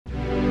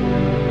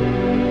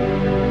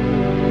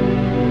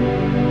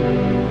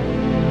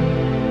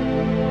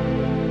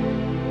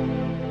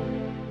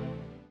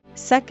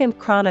2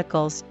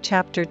 Chronicles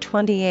chapter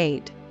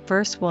 28,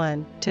 verse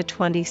 1 to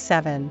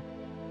 27.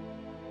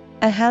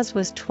 Ahaz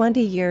was 20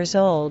 years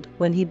old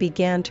when he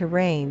began to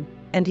reign,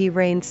 and he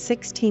reigned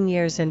 16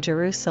 years in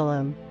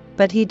Jerusalem,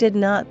 but he did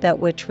not that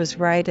which was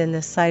right in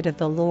the sight of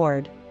the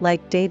Lord,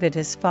 like David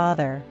his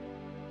father.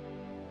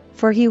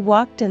 For he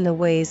walked in the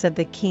ways of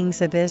the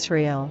kings of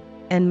Israel,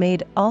 and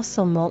made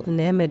also molten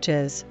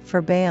images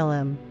for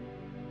Baalim.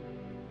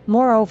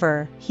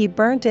 Moreover, he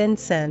burnt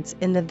incense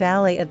in the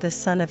valley of the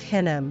son of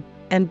Hinnom,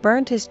 and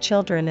burnt his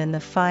children in the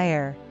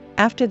fire,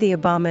 after the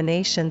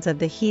abominations of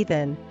the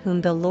heathen whom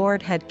the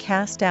Lord had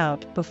cast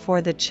out before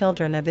the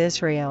children of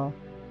Israel.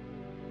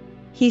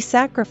 He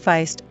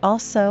sacrificed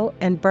also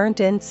and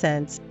burnt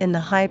incense in the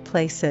high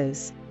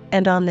places,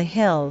 and on the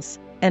hills,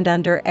 and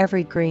under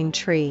every green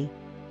tree.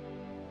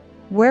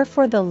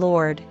 Wherefore the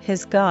Lord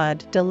his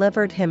God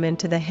delivered him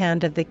into the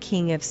hand of the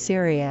king of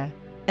Syria,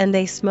 and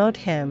they smote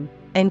him,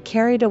 and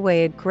carried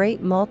away a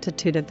great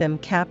multitude of them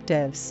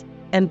captives,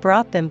 and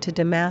brought them to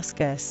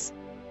Damascus.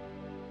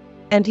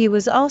 And he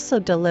was also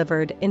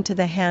delivered into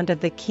the hand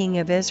of the king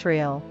of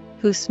Israel,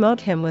 who smote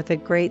him with a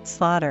great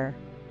slaughter.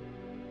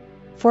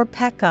 For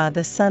Pekah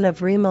the son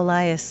of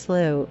Remaliah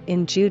slew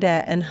in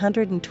Judah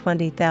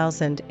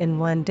 120,000 in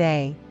one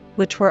day,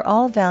 which were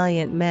all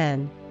valiant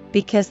men,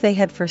 because they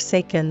had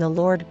forsaken the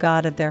Lord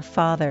God of their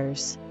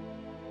fathers.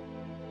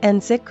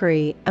 And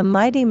Zichri, a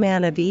mighty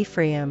man of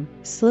Ephraim,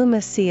 slew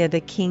Messiah the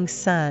king's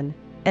son,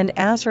 and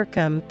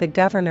Azrikam the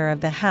governor of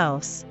the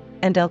house,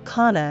 and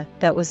Elkanah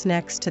that was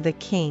next to the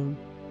king.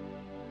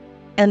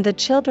 And the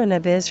children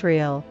of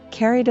Israel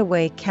carried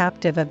away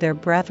captive of their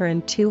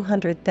brethren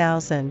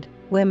 200,000,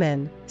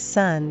 women,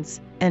 sons,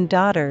 and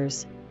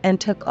daughters,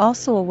 and took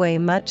also away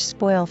much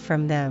spoil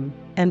from them,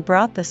 and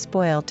brought the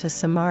spoil to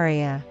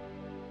Samaria.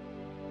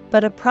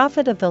 But a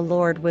prophet of the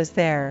Lord was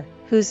there,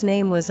 whose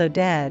name was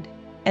Oded,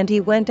 and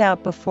he went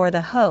out before the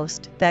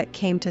host that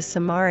came to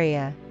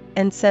Samaria,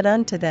 and said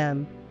unto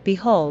them,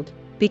 Behold,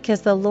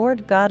 because the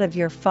Lord God of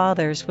your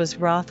fathers was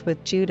wroth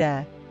with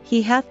Judah,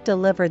 he hath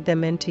delivered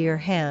them into your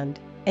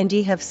hand, and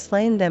ye have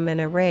slain them in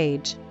a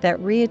rage that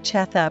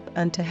reacheth up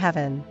unto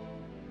heaven.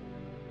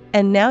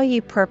 And now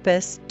ye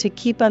purpose to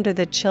keep under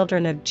the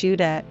children of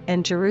Judah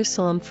and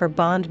Jerusalem for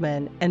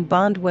bondmen and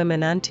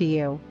bondwomen unto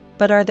you.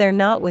 But are there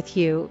not with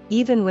you,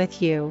 even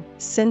with you,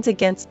 sins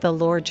against the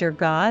Lord your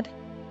God?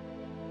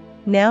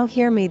 Now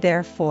hear me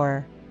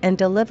therefore, and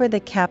deliver the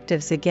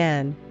captives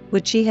again,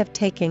 which ye have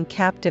taken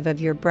captive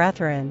of your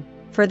brethren,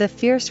 for the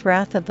fierce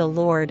wrath of the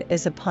Lord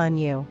is upon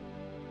you.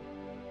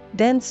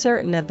 Then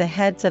certain of the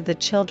heads of the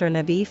children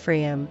of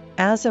Ephraim,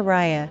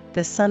 Azariah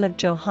the son of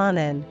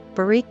Johanan,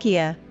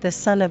 Berechiah the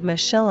son of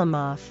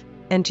Meshillemoth,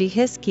 and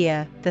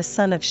Jehizkiah the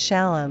son of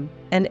Shallum,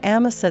 and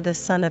Amasa the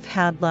son of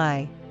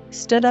Hadlai,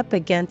 stood up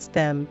against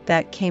them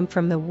that came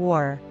from the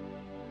war,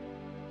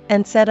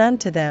 and said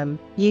unto them,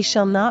 Ye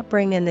shall not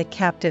bring in the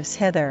captives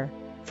hither,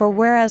 for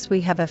whereas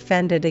we have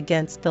offended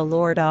against the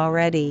Lord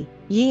already,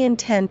 ye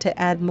intend to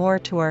add more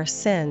to our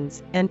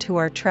sins and to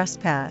our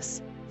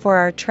trespass, for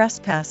our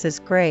trespass is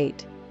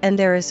great, and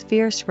there is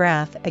fierce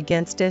wrath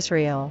against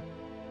Israel.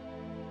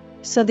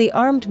 So the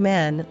armed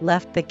men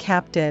left the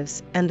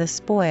captives and the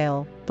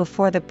spoil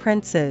before the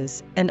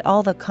princes and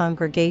all the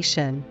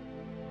congregation.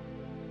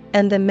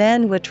 And the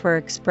men which were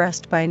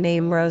expressed by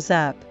name rose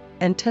up,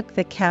 and took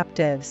the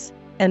captives,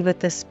 and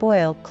with the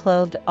spoil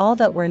clothed all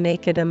that were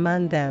naked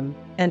among them,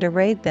 and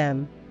arrayed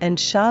them, and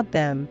shod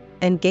them,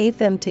 and gave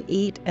them to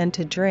eat and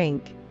to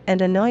drink,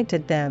 and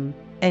anointed them,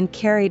 and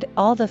carried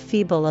all the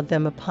feeble of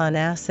them upon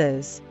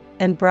asses,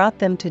 and brought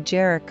them to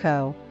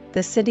Jericho,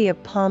 the city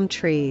of palm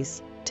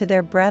trees, to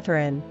their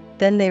brethren.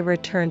 Then they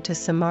returned to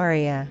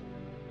Samaria.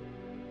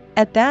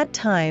 At that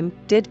time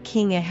did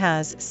King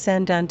Ahaz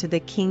send unto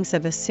the kings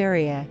of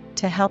Assyria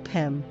to help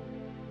him.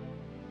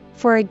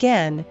 For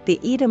again the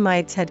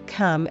Edomites had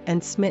come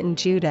and smitten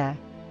Judah,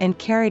 and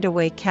carried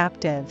away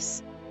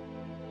captives.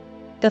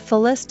 The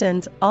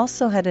Philistines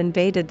also had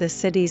invaded the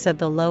cities of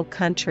the low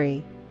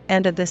country,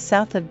 and of the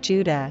south of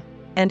Judah,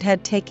 and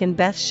had taken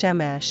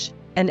Beth-shemesh,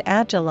 and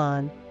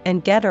Ajalon,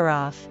 and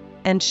Gederoth,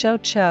 and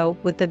Shocho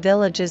with the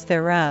villages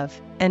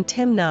thereof, and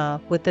Timnah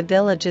with the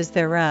villages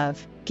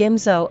thereof,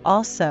 Gimzo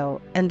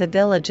also, and the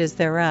villages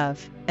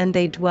thereof, and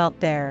they dwelt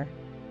there.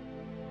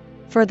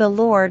 For the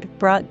Lord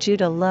brought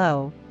Judah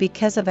low,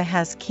 because of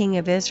Ahaz king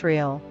of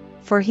Israel,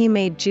 for he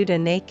made Judah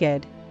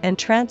naked, and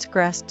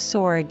transgressed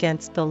sore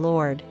against the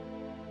Lord.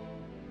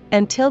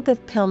 And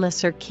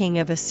Tilgath-Pilneser king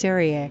of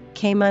Assyria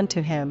came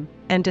unto him,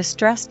 and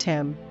distressed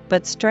him,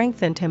 but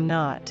strengthened him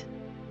not.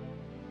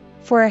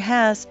 For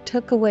Ahaz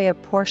took away a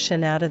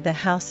portion out of the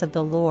house of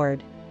the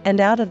Lord,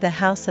 and out of the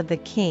house of the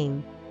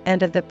king,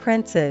 and of the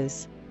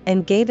princes,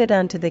 and gave it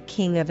unto the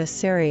king of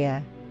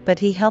Assyria, but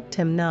he helped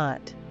him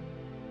not.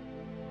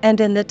 And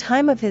in the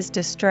time of his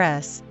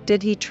distress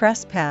did he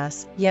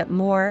trespass yet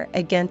more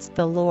against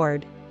the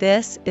Lord.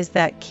 This is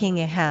that King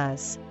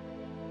Ahaz.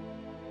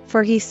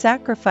 For he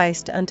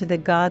sacrificed unto the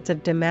gods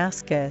of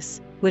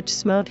Damascus, which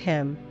smote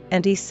him,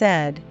 and he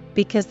said,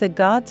 Because the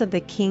gods of the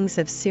kings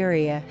of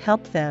Syria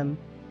help them,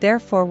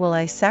 therefore will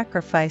I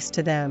sacrifice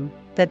to them,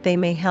 that they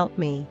may help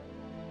me.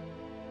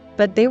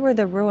 But they were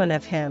the ruin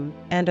of him,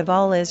 and of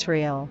all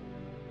Israel.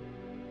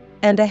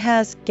 And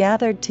Ahaz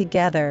gathered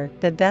together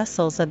the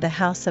vessels of the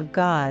house of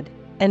God,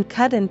 and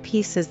cut in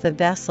pieces the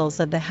vessels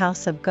of the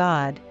house of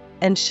God,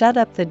 and shut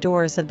up the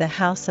doors of the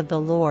house of the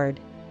Lord,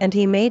 and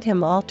he made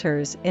him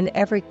altars in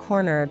every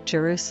corner of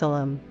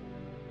Jerusalem.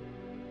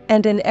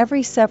 And in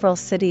every several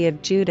city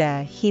of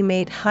Judah he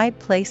made high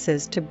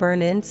places to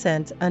burn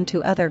incense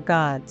unto other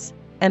gods,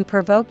 and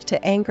provoked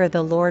to anger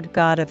the Lord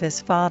God of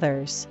his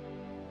fathers.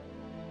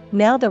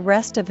 Now the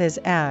rest of his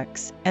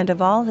acts, and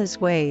of all his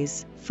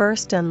ways,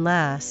 first and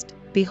last,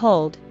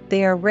 behold,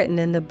 they are written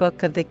in the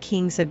book of the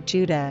kings of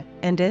Judah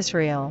and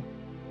Israel.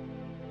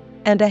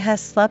 And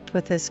Ahaz slept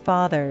with his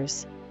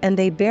fathers, and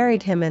they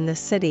buried him in the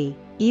city,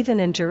 even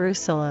in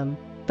Jerusalem,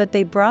 but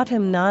they brought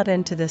him not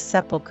into the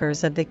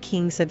sepulchres of the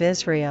kings of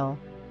Israel,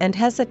 and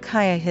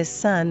Hezekiah his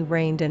son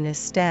reigned in his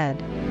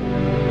stead.